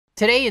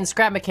Today in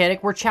Scrap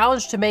Mechanic, we're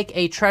challenged to make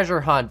a treasure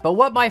hunt, but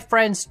what my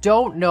friends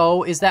don't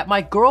know is that my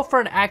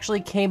girlfriend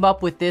actually came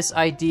up with this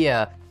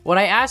idea. When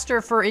I asked her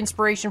for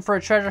inspiration for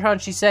a treasure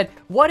hunt, she said,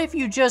 what if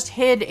you just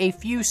hid a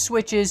few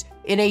switches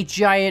in a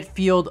giant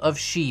field of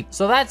sheep?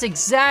 So that's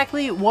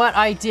exactly what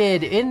I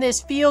did. In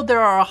this field,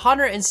 there are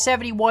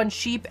 171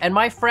 sheep, and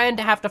my friend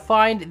have to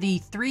find the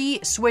 3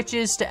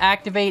 switches to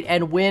activate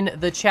and win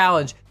the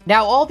challenge.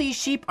 Now, all these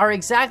sheep are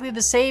exactly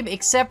the same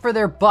except for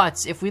their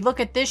butts. If we look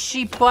at this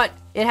sheep butt,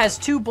 it has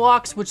 2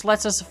 blocks, which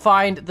lets us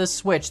find the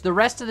switch. The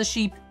rest of the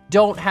sheep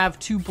don't have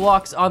 2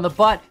 blocks on the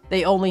butt,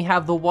 they only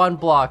have the 1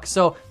 block.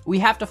 So we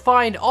have to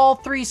find all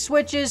 3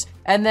 switches,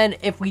 and then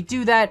if we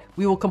do that,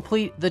 we will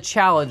complete the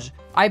challenge.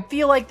 I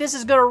feel like this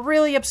is gonna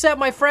really upset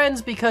my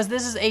friends because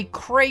this is a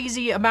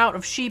crazy amount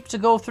of sheep to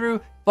go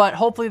through, but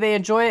hopefully they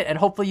enjoy it, and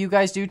hopefully you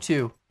guys do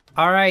too.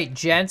 All right,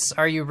 gents,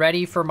 are you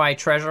ready for my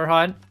treasure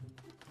hunt?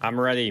 I'm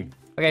ready.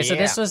 Okay, so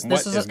this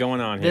What is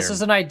going on here? This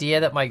is an idea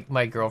that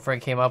my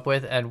girlfriend came up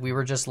with, and we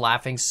were just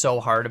laughing so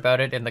hard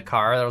about it in the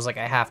car that I was like,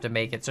 I have to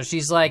make it. So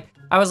she's like,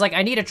 I was like,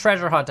 I need a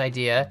treasure hunt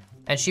idea.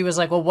 And she was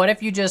like, well, what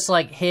if you just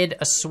like hid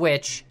a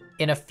switch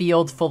in a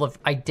field full of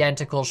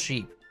identical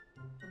sheep?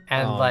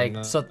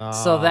 And so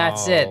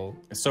that's it.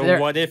 So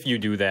what if you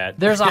do that?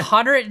 There's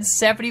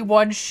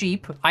 171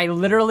 sheep. I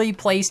literally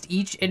placed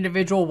each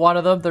individual one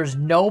of them. There's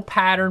no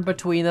pattern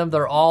between them.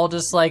 They're all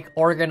just like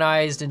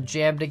organized and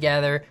jammed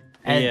together.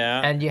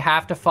 And you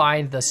have to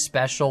find the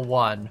special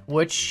one.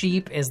 Which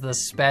sheep is the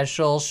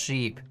special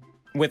sheep?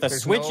 With a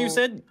switch, you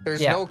said? There's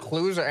no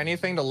clues or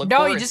anything to look for?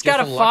 No, you just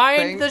gotta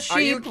find the sheep.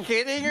 Are you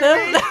kidding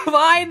me?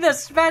 Find the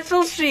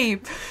special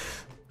sheep.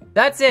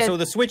 That's it. So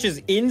the switch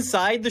is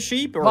inside the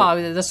sheep? Or?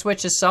 Well, the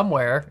switch is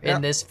somewhere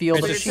in this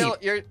field of sheep.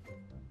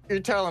 You're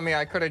telling me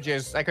I could have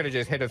just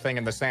hit a thing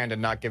in the sand and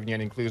not given you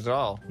any clues at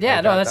all? Yeah,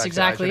 no, that's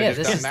exactly it.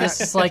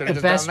 This is like the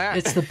best.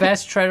 It's the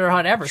best treasure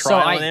hunt ever.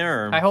 Trial and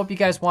error. I hope you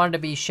guys wanted to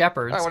be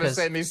shepherds. I would have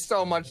saved me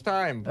so much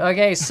time.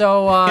 Okay,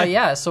 so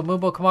yeah, so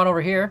Moombo, come on over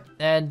here,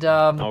 and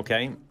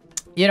okay.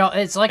 You know,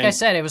 it's like I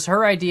said, it was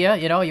her idea.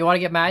 You know, you want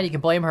to get mad, you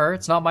can blame her.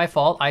 It's not my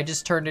fault. I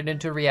just turned it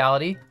into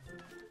reality.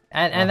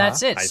 And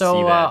that's it.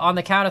 So on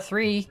the count of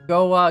 3,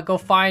 go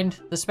find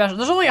the special.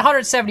 There's only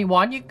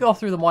 171. You can go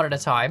through them one at a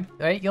time,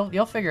 right?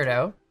 You'll figure it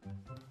out.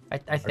 I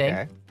think.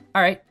 Okay.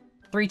 All right,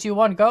 3, 2,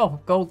 1,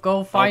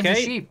 go find the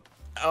sheep.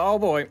 Oh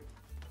boy.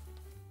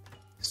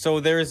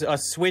 So there's a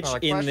switch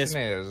in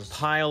this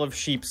pile of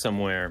sheep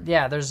somewhere.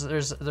 Yeah, there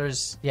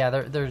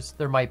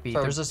might be.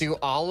 So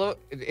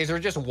is there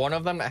just one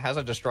of them that has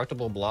a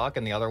destructible block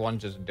and the other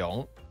ones just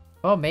don't?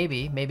 Oh,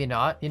 maybe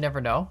not. You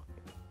never know.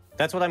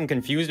 That's what I'm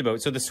confused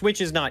about. So the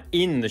switch is not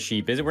in the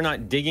sheep, is it? We're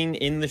not digging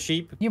in the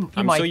sheep?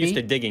 I'm so used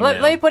to digging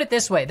Let me put it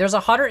this way. There's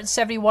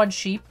 171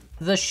 sheep.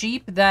 The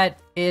sheep that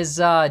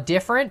is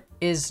different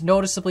is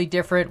noticeably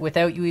different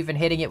without you even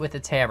hitting it with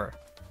its hammer.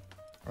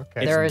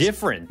 Okay. It's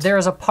different. There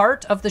is a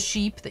part of the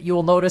sheep that you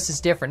will notice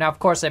is different. Now, of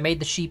course, I made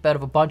the sheep out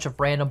of a bunch of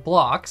random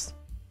blocks.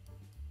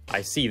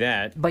 I see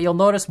that. But you'll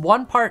notice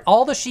one part,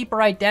 all the sheep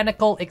are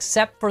identical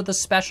except for the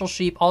special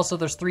sheep. Also,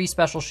 there's 3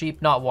 special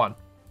sheep, not 1.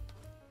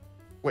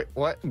 Wait,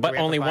 what? But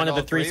only one of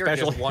the 3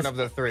 special. One of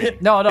the 3.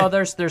 No,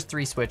 there's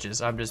 3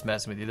 switches. I'm just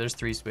messing with you. There's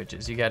 3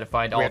 switches. You got to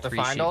find all 3 sheep. We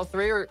have to find all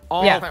 3, or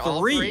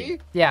all 3?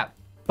 Yeah,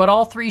 but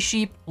all 3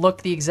 sheep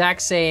look the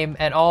exact same,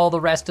 and all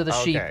the rest of the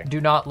sheep do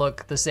not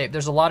look the same.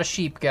 There's a lot of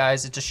sheep,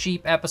 guys. It's a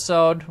sheep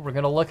episode. We're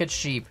gonna look at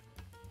sheep.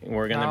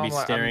 We're gonna be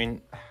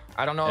staring.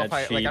 I don't know if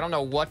I don't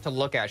know what to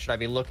look at. Should I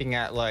be looking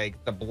at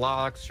like the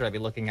blocks? Should I be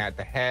looking at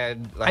the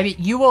head? Like, I mean,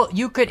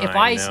 you could if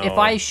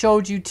I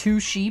showed you 2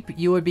 sheep,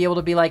 you would be able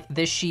to be like,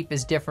 this sheep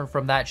is different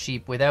from that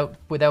sheep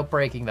without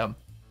breaking them.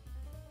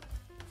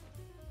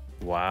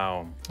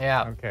 Wow.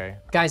 Yeah. Okay.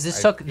 Guys, this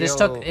took.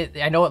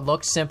 I know it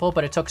looks simple,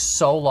 but it took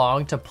so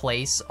long to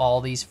place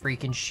all these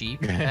freaking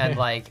sheep and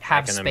like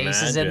have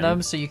spaces in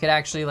them so you could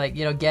actually like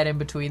get in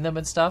between them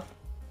and stuff.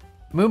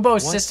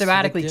 Moombo's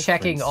systematically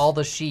checking all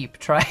the sheep,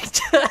 trying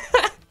to.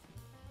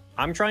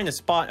 I'm trying to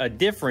spot a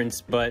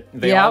difference, but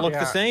they all look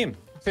the same.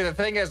 See, the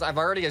thing is, I've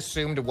already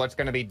assumed what's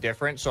going to be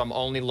different, so I'm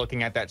only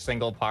looking at that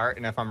single part,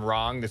 and if I'm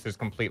wrong, this is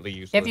completely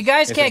useless. If you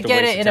guys can't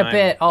get it in a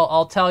bit,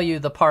 I'll tell you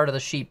the part of the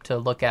sheep to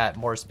look at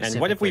more specifically.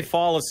 And what if we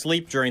fall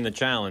asleep during the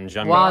challenge?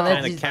 I'm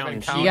kind of counting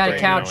sheep. You gotta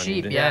count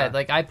sheep,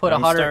 like I put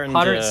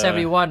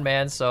 171,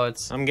 man, so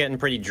it's... I'm getting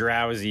pretty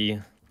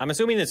drowsy. I'm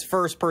assuming it's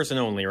first person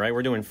only, right?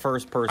 We're doing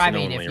first person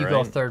only, I mean, if you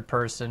go third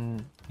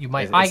person, you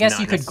might... I guess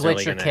you could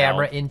glitch your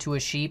camera into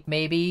a sheep,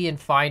 maybe, and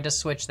find a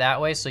switch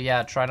that way. So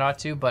yeah, try not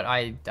to, but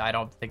I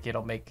don't think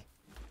it'll make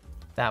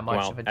that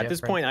much of a difference. At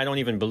this point, I don't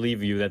even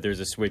believe you that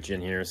there's a switch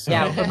in here. So.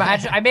 Yeah,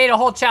 imagine, I made a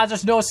whole challenge,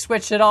 there's no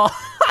switch at all.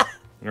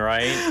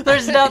 Right?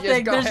 There's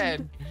nothing. Go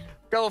ahead.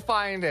 Go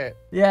find it.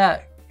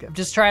 Yeah.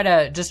 Just try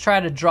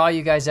to draw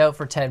you guys out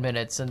for 10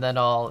 minutes, and then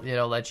I'll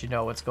let you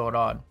know what's going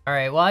on. All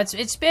right. Well,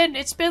 it's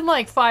been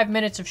like 5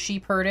 minutes of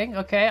sheep herding.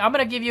 Okay, I'm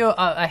gonna give you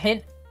a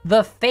hint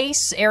The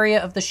face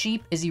area of the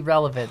sheep is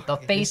irrelevant. The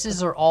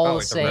faces are all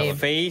the same. The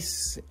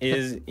face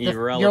is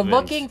irrelevant. You're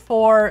looking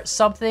for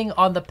something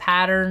on the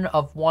pattern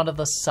of one of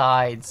the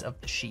sides of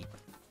the sheep.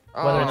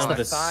 Whether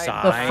it's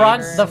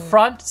the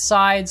front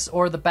sides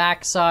or the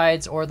back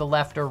sides or the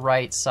left or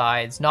right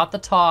sides. Not the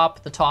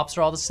top. The tops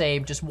are all the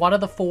same. Just one of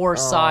the 4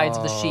 sides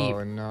of the sheep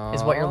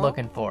is what you're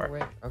looking for.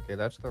 Wait. Okay,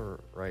 that's the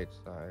right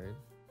side.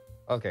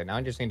 Okay, now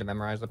I just need to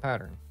memorize the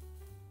pattern.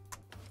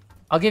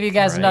 I'll give you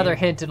guys another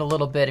hint in a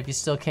little bit if you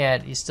still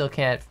can't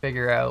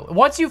figure out.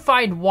 Once you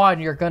find one,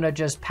 you're gonna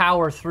just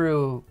power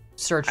through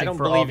searching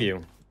for all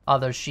the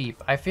other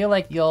sheep. I feel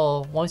like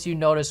once you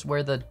notice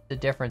where the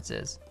difference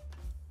is.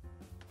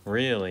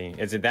 Really?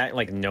 Is it that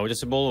like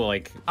noticeable?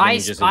 Like when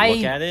you just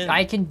look at it?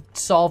 I can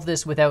solve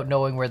this without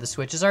knowing where the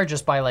switches are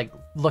just by like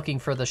looking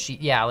for the sheep.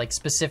 Yeah, like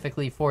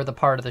specifically for the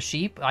part of the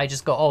sheep. I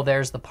just go, oh,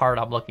 there's the part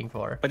I'm looking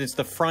for. But it's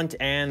the front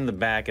and the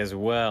back as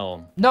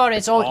well. No,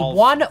 it's only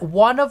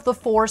one of the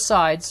 4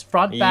 sides,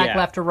 front, back,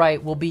 left, or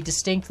right, will be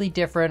distinctly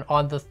different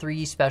on the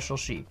 3 special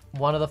sheep.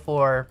 One of the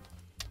 4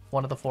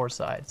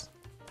 sides.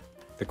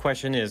 The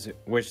question is,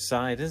 which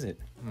side is it?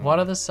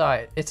 One of the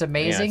side. It's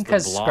amazing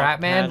because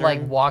Scrapman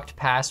like walked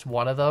past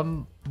one of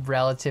them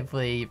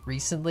relatively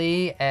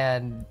recently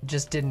and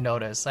just didn't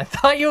notice. I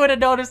thought you would have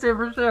noticed it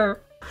for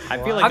sure. I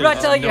feel like I'm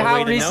not telling you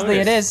how recently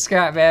it is,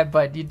 Scrapman,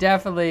 but you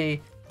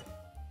definitely.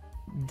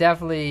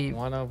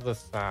 One of the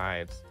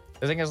sides.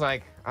 The thing is,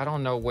 like, I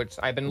don't know which.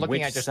 I've been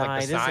looking at just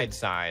like the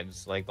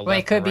sides, like the. Wait,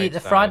 it could be the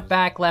front,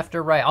 back, left,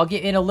 or right. I'll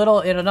get in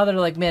another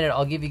like minute.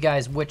 I'll give you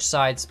guys which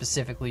side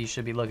specifically you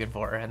should be looking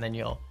for, and then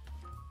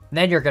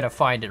you're gonna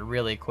find it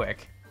really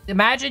quick.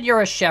 Imagine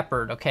you're a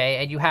shepherd, okay,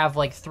 and you have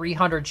like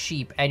 300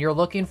 sheep, and you're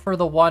looking for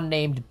the one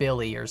named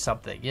Billy or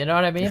something. You know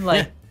what I mean?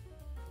 Like,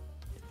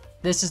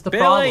 this is the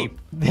problem.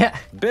 Yeah,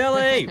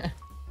 Billy.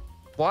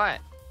 What?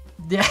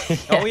 Yeah.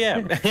 Oh yeah.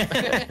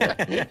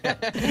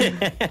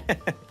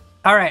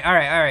 All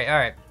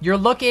right. You're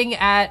looking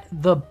at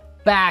the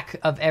back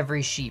of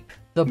every sheep.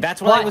 That's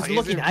what I was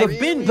looking at.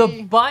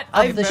 The butt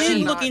of the sheep. I've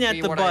been looking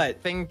at the butt. I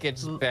think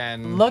it's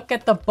been. Look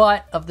at the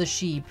butt of the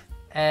sheep,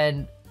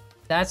 and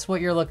that's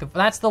what you're looking for.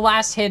 That's the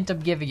last hint I'm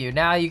giving you.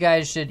 Now you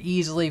guys should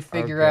easily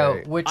figure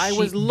out which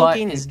sheep butt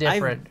is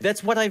different.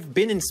 That's what I've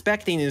been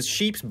inspecting is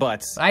sheep's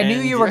butts. I knew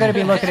you were going to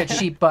be looking at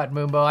sheep butt,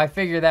 Moombo. I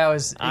figured that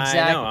was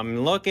exactly. I know. I'm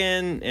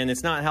looking, and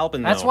it's not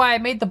helping. That's why I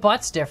made the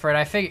butts different.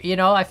 I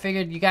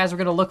figured you guys were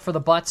going to look for the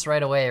butts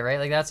right away, right?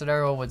 Like that's what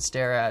everyone would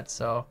stare at.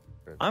 So.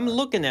 I'm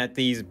looking at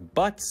these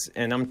butts,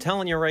 and I'm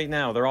telling you right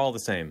now, they're all the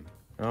same.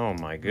 Oh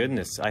my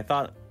goodness! I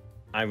thought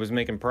I was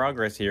making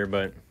progress here,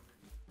 but.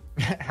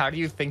 How do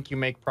you think you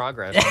make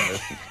progress on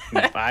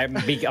this?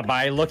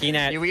 By looking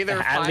at you either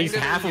at least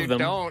half of them.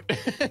 Don't.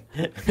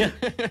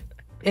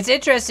 It's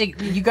interesting.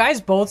 You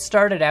guys both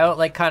started out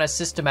like kind of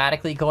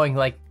systematically going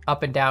like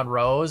up and down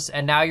rows,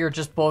 and now you're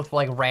just both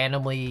like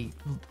randomly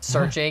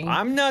searching.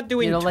 I'm not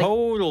doing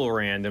total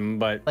random,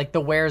 but like the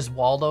Where's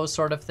Waldo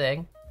sort of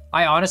thing.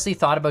 I honestly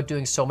thought about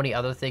doing so many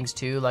other things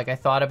too. Like I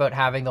thought about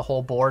having the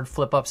whole board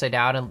flip upside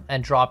down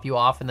and drop you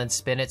off and then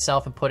spin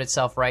itself and put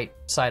itself right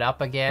side up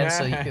again.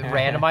 So you could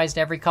randomized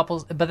every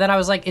couple. But then I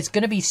was like, it's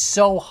going to be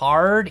so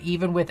hard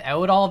even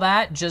without all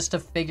that just to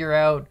figure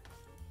out.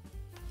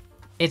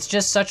 It's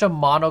just such a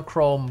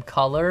monochrome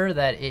color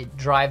that it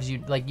drives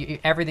you, like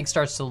everything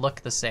starts to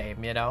look the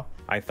same, you know?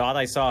 I thought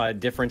I saw a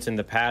difference in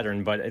the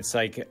pattern, but it's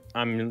like,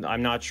 I'm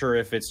not sure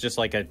if it's just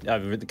like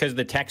because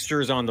the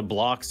textures on the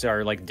blocks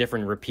are like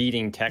different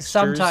repeating textures.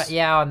 Sometimes,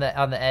 yeah, on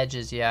the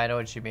edges, yeah, I know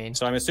what you mean.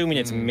 So I'm assuming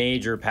it's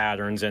major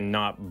patterns and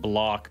not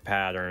block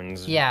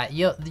patterns. Yeah,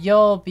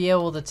 you'll be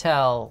able to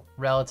tell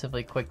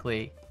relatively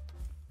quickly.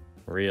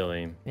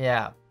 Really?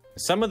 Yeah.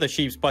 Some of the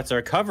sheep's butts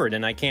are covered,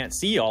 and I can't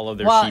see all of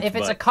their sheep Well, if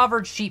it's a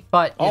covered sheep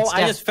butt...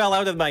 I just fell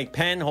out of my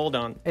pen. Hold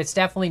on. It's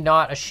definitely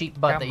not a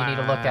sheep butt that you need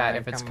to look at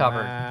if it's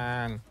covered.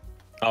 On.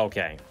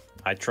 Okay.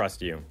 I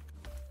trust you.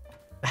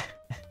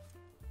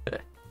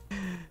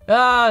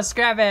 Oh,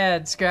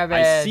 Scrapman.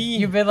 I see.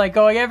 You've been like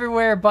going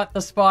everywhere but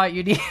the spot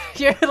you need.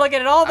 You're looking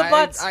at all the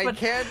butts. I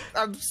can't.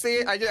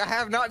 I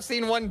have not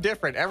seen one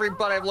different. Every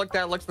butt I've looked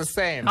at looks the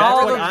same.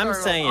 That's what I'm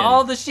saying.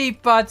 All the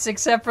sheep butts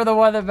except for the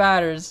one that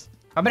matters.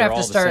 I'm gonna have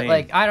to start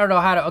like I don't know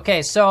how to.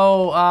 Okay,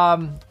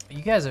 so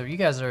you guys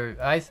are.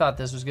 I thought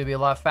this was gonna be a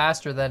lot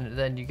faster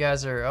than you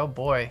guys are. Oh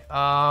boy.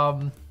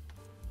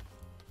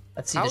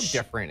 Let's see. How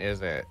different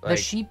is it? The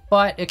sheep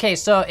butt. Okay,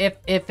 so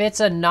if it's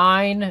a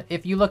 9,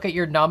 if you look at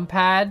your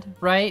numpad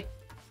right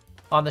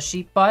on the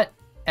sheep butt,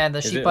 and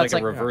the sheep butt's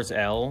like a reverse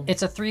L.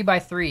 It's a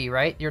 3x3,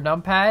 right? Your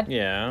numpad.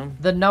 Yeah.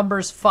 The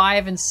numbers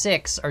 5 and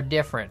 6 are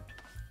different.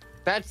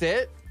 That's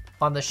it.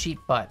 On the sheep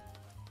butt.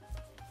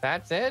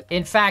 That's it?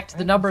 In fact,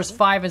 the numbers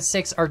 5 and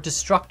 6 are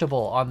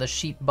destructible on the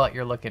sheep butt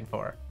you're looking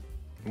for.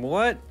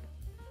 What?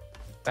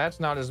 That's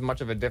not as much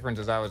of a difference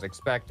as I was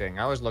expecting.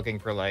 I was looking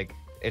for like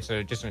just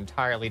an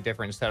entirely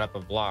different setup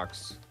of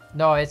blocks.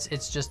 No, it's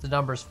just the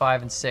numbers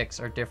 5 and 6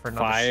 are different.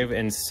 5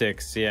 and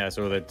 6, yeah.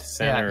 So the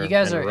center. Yeah, you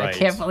guys and are. right. I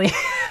can't believe.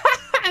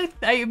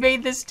 I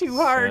made this too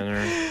hard. Center.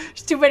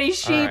 There's too many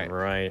sheep. Alright.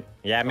 Right.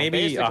 Yeah, maybe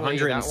basically, that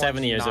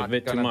 170 one's is a not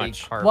bit too gonna be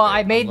much. carpet. Well, I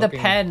I'm made the looking-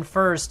 pen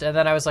first, and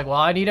then I was like, well,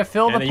 I need to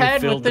fill And the then you pen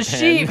with filled the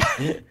sheep.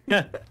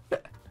 pen.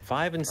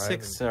 5 and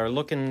 6 are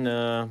looking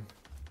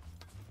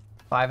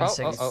 5 and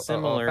 6.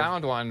 Similar.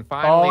 Found one. Oh,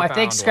 Finally I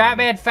think found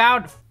one. Scrapman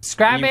found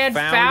You found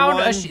found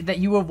a one? sheep. That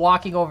you were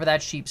walking over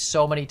that sheep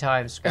so many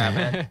times,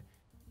 Scrapman.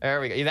 There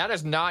we go. That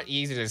is not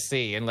easy to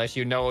see unless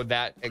you know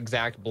that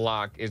exact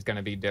block is going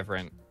to be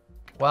different.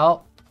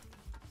 Well,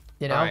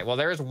 you know, All right. Well,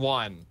 there's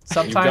one.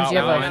 sometimes you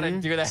got have one. a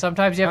Gotta do that.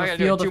 sometimes you I have a gotta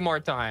do it field two of more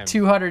times.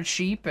 200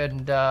 sheep,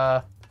 and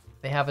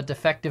they have a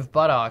defective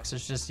buttocks.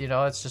 It's just, you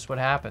know, it's just what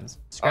happens.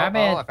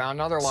 Scrapman, Oh, I found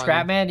another one.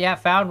 Scrapman, yeah,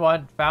 found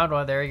one.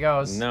 There he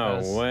goes. No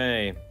That's-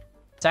 way.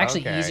 It's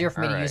actually Okay, easier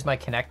for me to alright. use my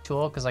Connect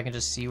tool because I can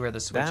just see where the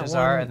switches one-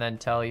 are and then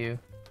tell you.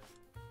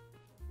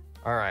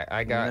 All right.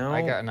 I got No.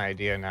 an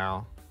idea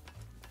now.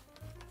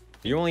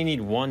 You only need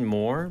one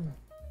more?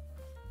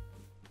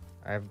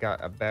 I've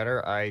got a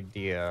better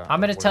idea. I'm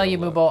gonna of tell where you,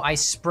 to look. Mubo, I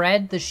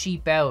spread the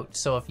sheep out.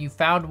 So if you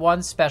found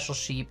one special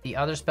sheep, the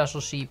other special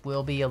sheep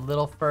will be a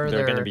little further.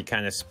 They're going to be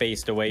kind of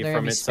spaced away They're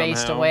from gonna be it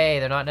spaced somehow. away.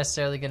 They're not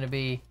necessarily gonna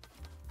be.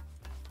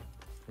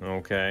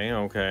 Okay,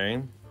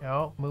 okay.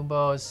 Oh,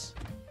 Moonbo's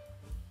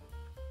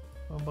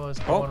Oh,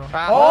 going.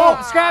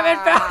 ah,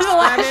 Scrapman found the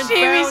last Scrapman sheep.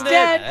 He's found it.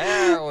 dead.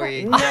 There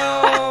we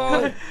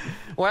go.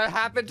 What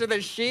happened to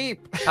the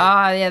sheep?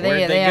 Ah, yeah,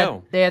 Where'd they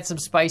go? they had some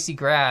spicy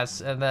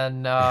grass, and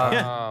then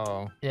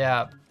Oh.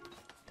 yeah.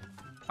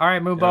 All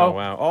right, Moonbo, Oh,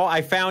 wow. Oh,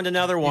 I found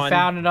another you one.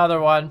 found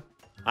another one.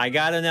 I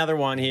got another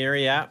one here.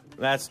 Yeah,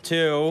 that's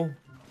 2.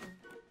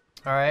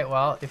 All right,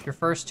 well, if your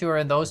first 2 are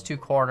in those 2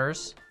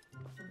 corners,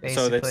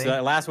 basically. So that's,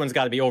 the last one's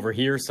got to be over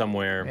here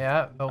somewhere.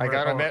 Yeah. I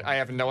gotta admit, I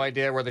have no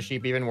idea where the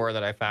sheep even were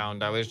that I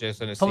found. I was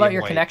just in a sea Pull out of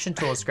your white. connection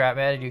tool,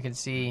 Scrapman, and you can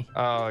see.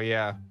 Oh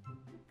yeah.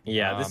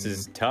 Yeah, this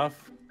is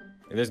tough.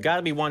 There's got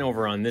to be one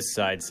over on this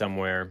side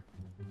somewhere.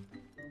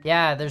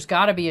 Yeah, there's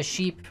got to be a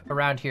sheep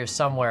around here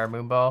somewhere,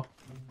 Moonbo.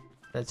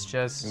 That's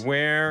just.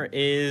 Where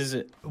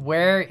is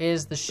Where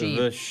is the sheep?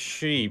 the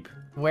sheep?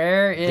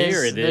 Where is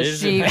Here it the is.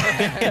 sheep?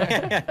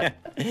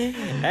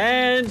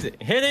 And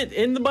hit it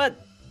in the butt.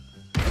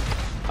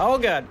 Oh,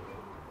 God.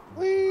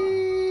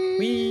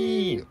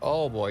 Whee.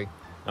 Oh boy.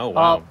 Oh,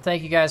 wow. Well,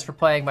 thank you guys for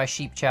playing my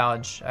sheep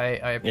challenge. I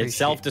appreciate It's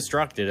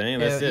self-destructed, eh?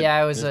 That's it.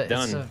 Yeah, it was It's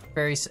done. it's a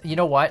very. You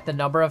know what? The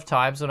number of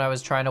times when I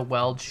was trying to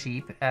weld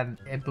sheep and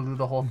it blew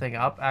the whole thing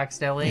up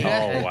accidentally. Oh,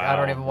 I don't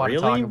wow. even want to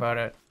talk Really? about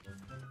it.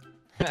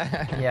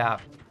 Yeah.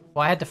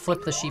 Well, I had to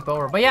flip the sheep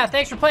over. But yeah,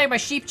 thanks for playing my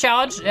sheep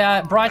challenge.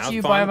 Brought That to was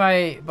you by fun.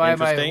 my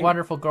Interesting.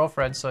 wonderful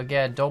girlfriend. So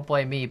again, don't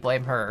blame me,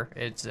 blame her.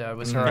 It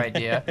was her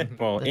idea.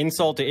 Well,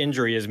 insult to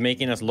injury is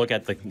making us look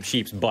at the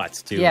sheep's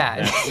butts, too.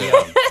 Yeah.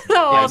 That's,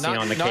 No, icing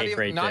on the cake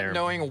right not there.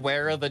 knowing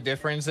where the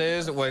difference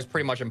is was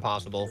pretty much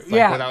impossible. Like,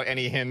 Yeah. Without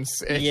any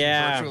hints, it's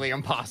Yeah. virtually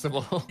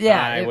impossible.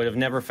 yeah, I it- would have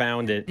never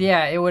found it.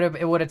 Yeah, it would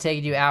have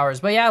taken you hours.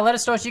 But yeah, let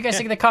us know what you guys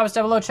think in the comments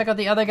down below. Check out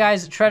the other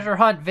guys' treasure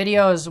hunt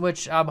videos,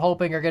 which I'm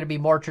hoping are going to be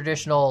more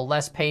traditional,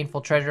 less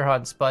painful treasure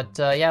hunts. But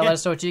yeah, let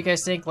us know what you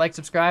guys think. Like,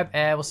 subscribe,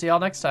 and we'll see y'all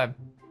next time.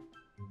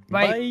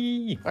 Bye.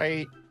 Bye.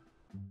 Right.